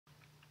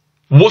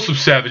What's up,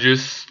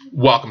 savages?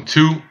 Welcome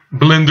to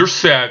Blender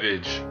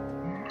Savage.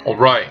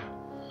 Alright,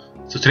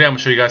 so today I'm going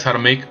to show you guys how to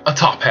make a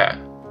top hat.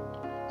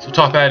 So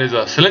top hat is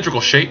a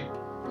cylindrical shape.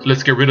 So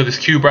let's get rid of this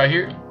cube right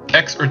here.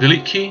 X or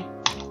delete key.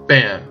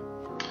 Bam.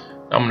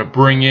 Now I'm going to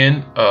bring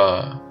in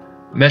a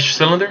mesh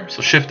cylinder.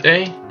 So shift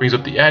A brings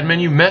up the add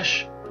menu,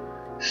 mesh,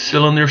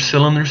 cylinder,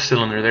 cylinder,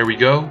 cylinder. There we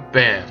go.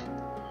 Bam.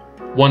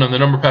 1 on the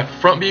number pad for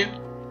front view.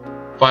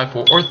 5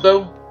 for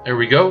ortho. There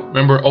we go.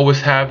 Remember,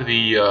 always have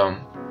the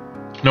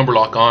number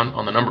lock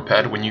on the number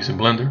pad when using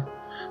Blender.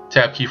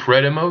 Tab key for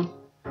edit mode.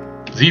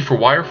 Z for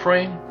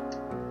wireframe.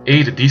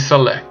 A to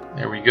deselect.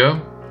 There we go.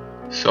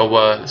 So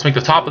let's make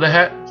the top of the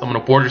hat. So I'm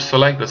going to border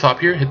select the top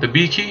here. Hit the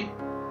B key.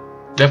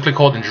 Left click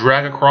hold and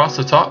drag across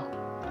the top.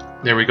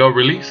 There we go.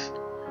 Release.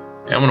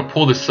 And I'm going to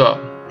pull this up.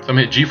 So I'm going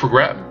to hit G for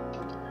grab.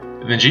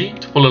 And then G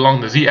to pull it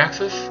along the Z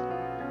axis.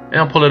 And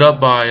I'll pull it up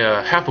by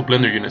half a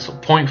Blender unit. So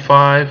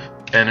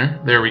 0.5. Enter.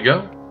 There we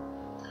go.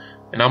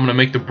 And I'm going to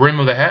make the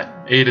brim of the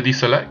hat. A to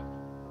deselect.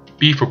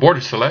 B for border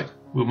select.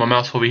 Move my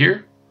mouse over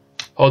here.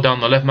 Hold down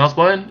the left mouse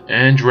button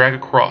and drag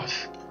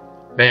across.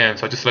 Bam.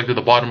 So I just selected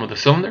the bottom of the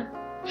cylinder.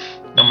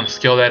 Now I'm going to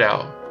scale that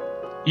out.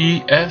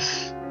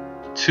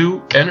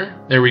 ES2. Enter.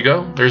 There we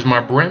go. There's my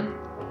brim.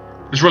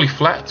 It's really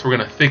flat, so we're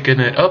going to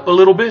thicken it up a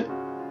little bit.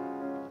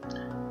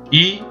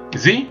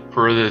 EZ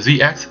for the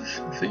Z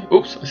axis. See?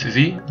 Oops. I see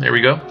Z. There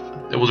we go.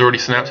 It was already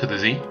snapped to the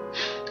Z.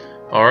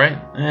 Alright.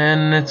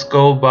 And let's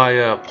go by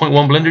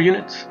 0.1 Blender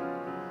units.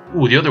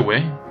 Ooh, the other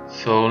way.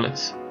 So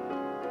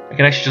I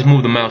can actually just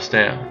move the mouse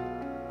down.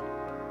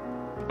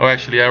 Oh,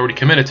 actually, I already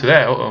committed to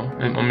that.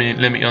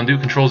 Let me undo.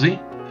 Control Z.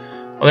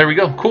 Oh, there we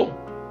go. Cool.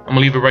 I'm gonna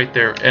leave it right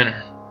there.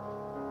 Enter.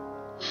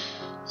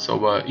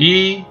 So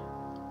E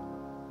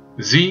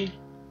Z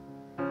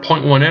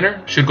 0.1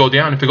 enter should go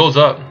down. If it goes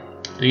up,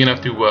 you're gonna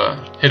have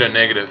to hit a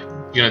negative.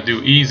 You're gonna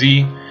do EZ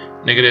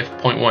negative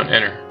 0.1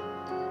 enter.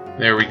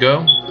 There we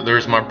go. So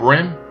there's my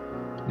brim,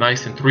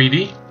 nice in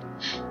 3D.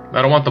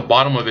 I don't want the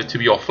bottom of it to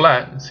be all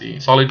flat. Let's see,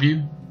 solid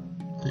view.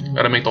 You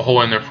gotta make the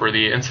hole in there for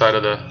the inside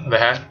of the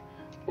hat.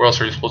 Where else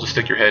are you supposed to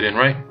stick your head in,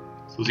 right?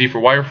 So Z for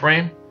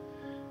wireframe.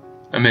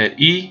 I'm at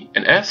E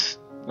and S.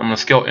 I'm gonna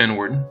scale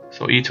inward.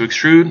 So E to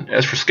extrude,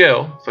 S for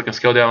scale, so I can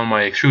scale down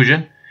my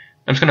extrusion.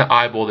 I'm just gonna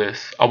eyeball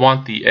this. I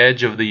want the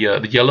edge of the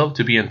yellow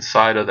to be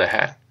inside of the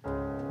hat,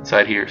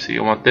 inside here. See,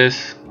 I want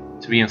this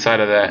to be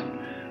inside of that,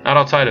 not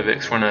outside of it.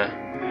 Cause we're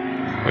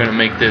gonna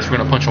make this. We're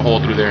gonna punch a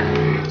hole through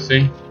there.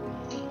 See?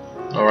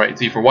 All right.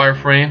 Z for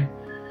wireframe.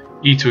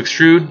 E to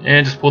extrude,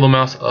 and just pull the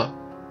mouse up.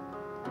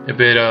 If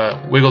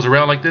it wiggles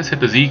around like this, hit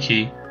the Z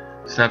key,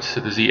 snaps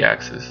to the Z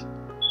axis.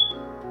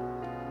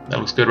 That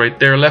looks good right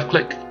there. Left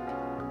click.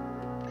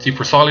 Z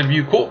for solid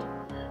view. Cool.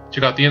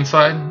 Check out the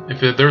inside.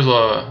 If there's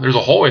a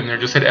hole in there,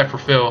 just hit F for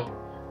fill.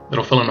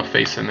 It'll fill in a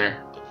face in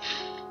there.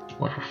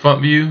 One for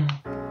front view.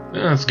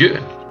 Yeah, that's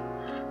good.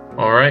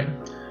 All right.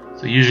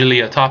 So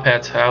usually top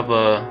hats have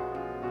a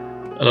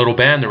little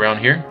band around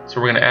here, so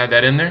we're gonna add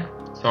that in there.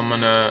 So I'm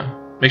gonna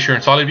make sure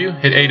in solid view,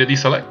 hit A to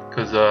deselect,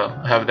 because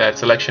I have that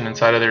selection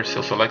inside of there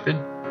still selected.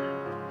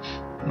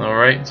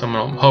 Alright, so I'm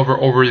going to hover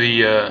over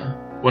the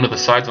one of the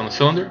sides on the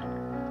cylinder.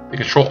 Hit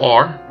Control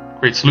R,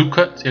 creates loop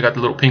cut, so you got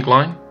the little pink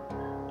line.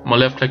 I'm going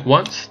to left click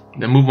once,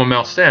 then move my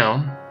mouse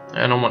down,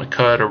 and I want to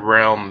cut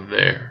around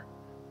there.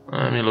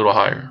 Maybe a little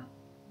higher.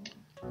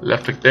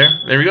 Left click there,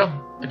 there we go.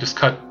 It just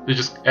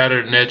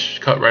added an edge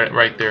cut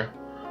right there.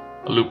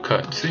 A loop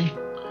cut, see?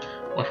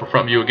 One for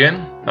front view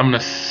again. I'm going to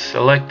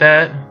select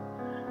that.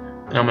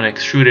 And I'm going to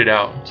extrude it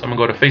out. So I'm going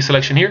to go to face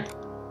selection here.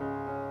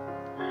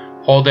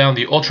 Hold down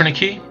the alternate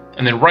key.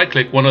 And then right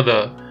click one of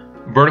the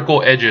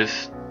vertical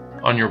edges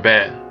on your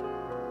band.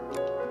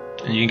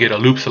 And you can get a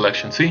loop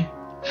selection. See?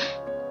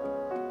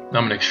 Now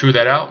I'm going to extrude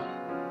that out.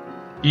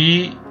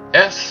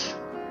 ES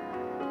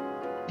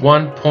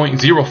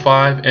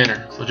 1.05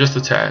 enter. So just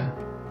a tad.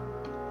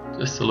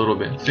 Just a little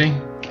bit. See?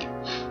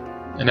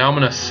 And now I'm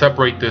going to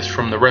separate this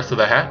from the rest of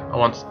the hat. I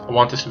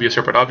want this to be a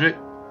separate object.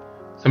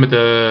 So I'm at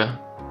the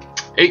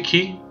 8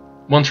 key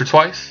once or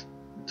twice,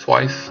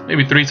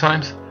 maybe 3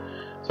 times,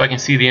 so I can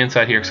see the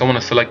inside here, because I want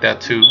to select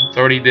that too. So I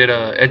already did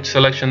a edge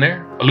selection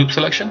there, a loop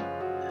selection.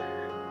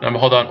 Now I'm gonna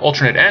hold on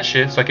alternate and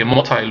shift so I can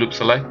multi-loop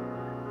select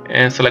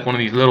and select one of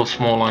these little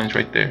small lines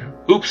right there.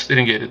 Oops,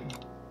 didn't get it.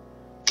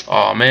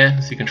 Oh man,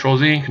 let's see, Control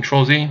Z,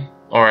 Control Z.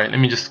 Alright, let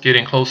me just get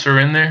in closer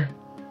in there,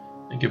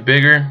 make it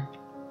bigger.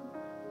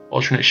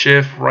 Alternate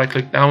shift, right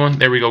click that one,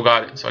 there we go,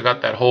 got it. So I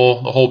got that the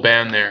whole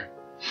band there.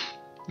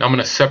 Now I'm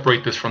going to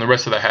separate this from the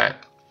rest of the hat.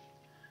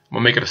 I'm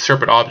going to make it a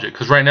separate object,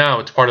 because right now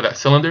it's part of that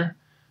cylinder.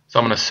 So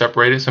I'm going to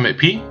separate it. So I'm at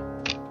P,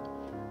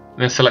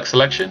 then select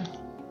selection.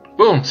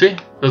 Boom, see?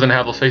 Doesn't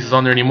have those faces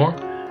on there anymore.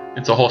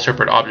 It's a whole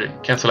separate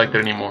object. Can't select it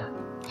anymore.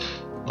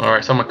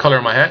 Alright, so I'm going to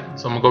color my hat.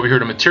 So I'm going to go over here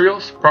to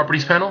Materials,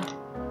 Properties panel.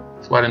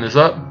 Let's widen this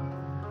up.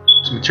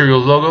 It's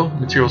Materials logo,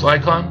 Materials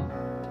icon.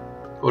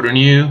 Go to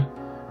New,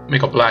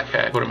 make a black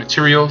hat. Go to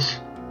Materials,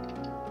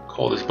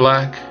 call this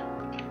black.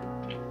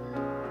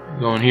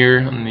 Go in here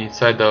on the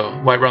side, the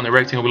white round the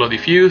rectangle below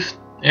diffuse,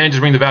 and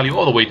just bring the value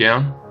all the way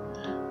down.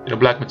 Get a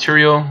black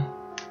material,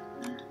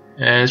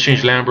 And let's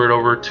change Lambert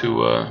over to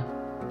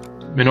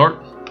Minort.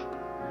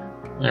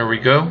 There we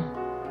go.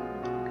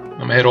 I'm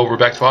gonna head over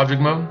back to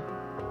object mode.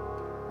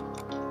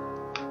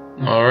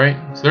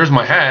 Alright, so there's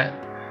my hat.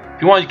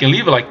 If you want, you can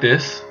leave it like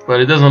this, but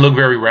it doesn't look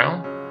very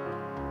round.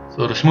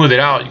 So to smooth it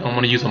out, I'm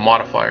going to use a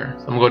modifier.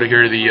 So I'm going to go to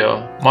here to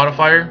the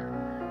modifier,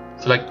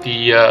 select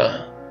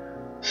the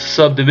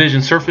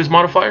subdivision surface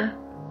modifier.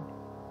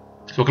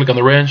 So click on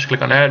the wrench,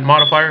 click on add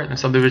modifier, and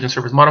subdivision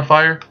surface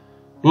modifier.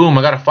 Boom,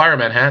 I got a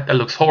fireman hat. That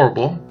looks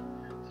horrible.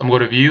 So I'm going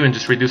to go to view and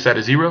just reduce that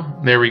to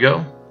 0. There we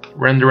go.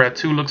 Render at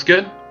 2 looks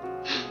good.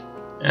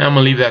 And I'm going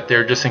to leave that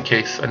there just in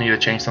case I need to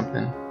change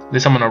something.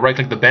 This I'm going to right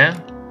click the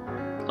band.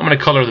 I'm going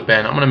to color the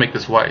band. I'm going to make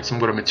this white. So I'm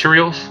going to go to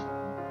materials,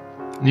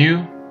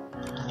 new,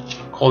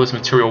 call this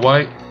material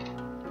white.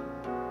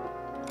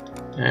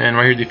 And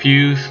right here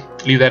diffuse,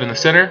 leave that in the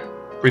center.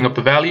 Bring up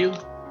the value.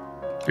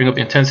 Bring up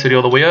the intensity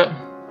all the way up.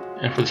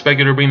 And for the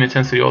specular, bring the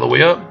intensity all the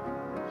way up.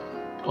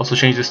 Also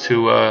change this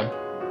to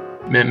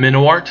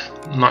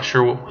Minuart. I'm not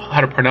sure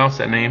how to pronounce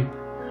that name.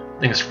 I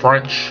think it's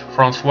French,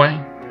 Francois.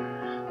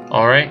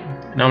 Alright,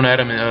 now I'm going to add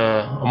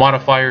a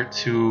modifier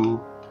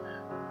to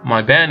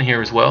my band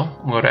here as well.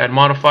 I'm going to add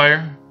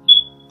modifier,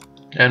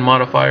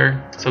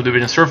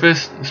 subdivision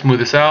surface, smooth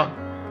this out.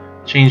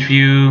 Change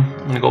view, I'm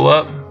going to go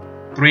up,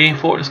 3,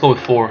 4, let's go with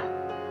 4.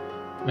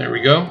 There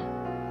we go.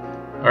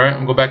 Alright,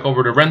 I'm going to go back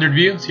over to rendered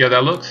view, see how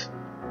that looks.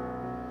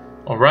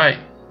 Alright,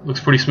 looks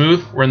pretty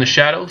smooth. We're in the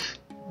shadows.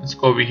 Let's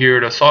go over here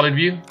to solid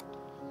view.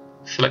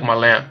 Select my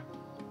lamp.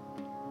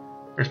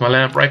 There's my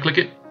lamp, right click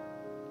it.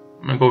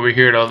 I'm going to go over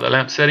here to the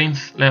lamp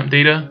settings, lamp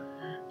data.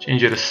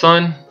 Change it to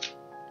sun.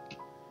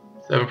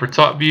 7 for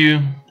top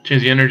view.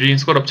 Change the energy.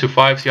 Let's go up to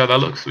 5, see how that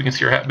looks so we can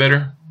see our hat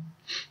better.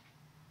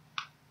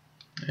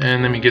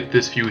 And let me get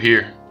this view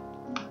here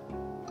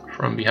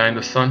from behind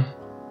the sun.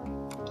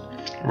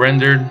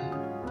 Rendered.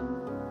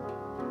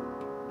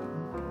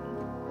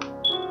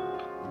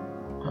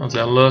 How's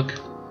that look?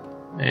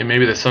 Hey,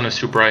 maybe the sun is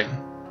too bright.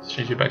 Let's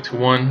change it back to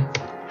 1.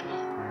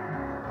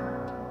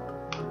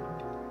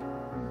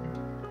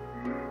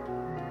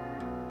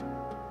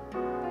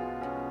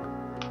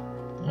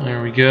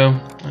 There we go.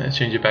 Let's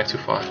change it back to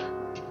 5.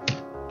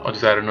 I'll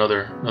just add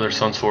another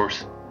sun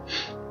source.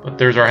 But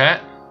there's our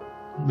hat.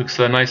 Looks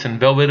nice and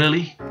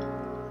velvetily.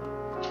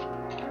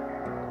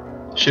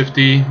 Shift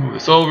D, move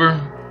this over.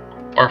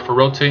 R for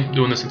rotate,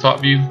 doing this in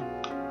top view.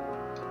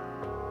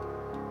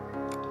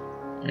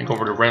 And go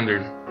over to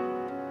rendered.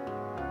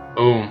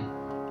 Boom.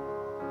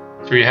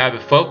 So there you have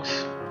it,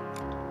 folks.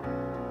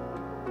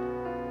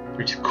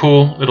 Pretty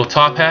cool little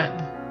top hat.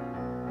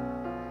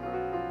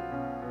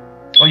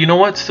 Oh, you know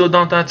what? Still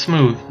not that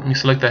smooth. Let me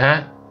select the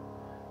hat.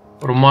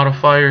 Go to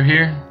modifier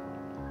here.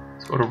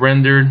 Let's go to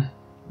rendered.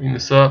 Bring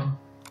this up.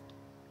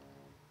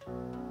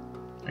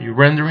 Are you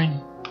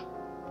rendering?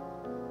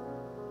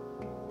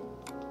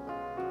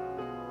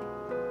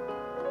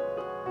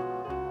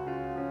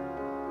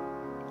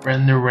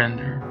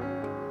 Render.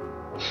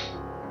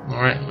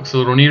 Alright, looks a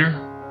little neater.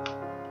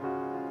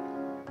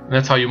 And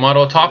that's how you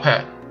model a top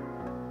hat.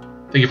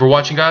 Thank you for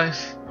watching,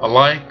 guys. A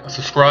like, a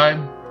subscribe,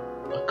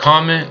 a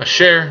comment, a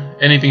share,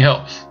 anything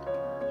helps.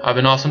 Have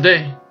an awesome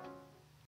day.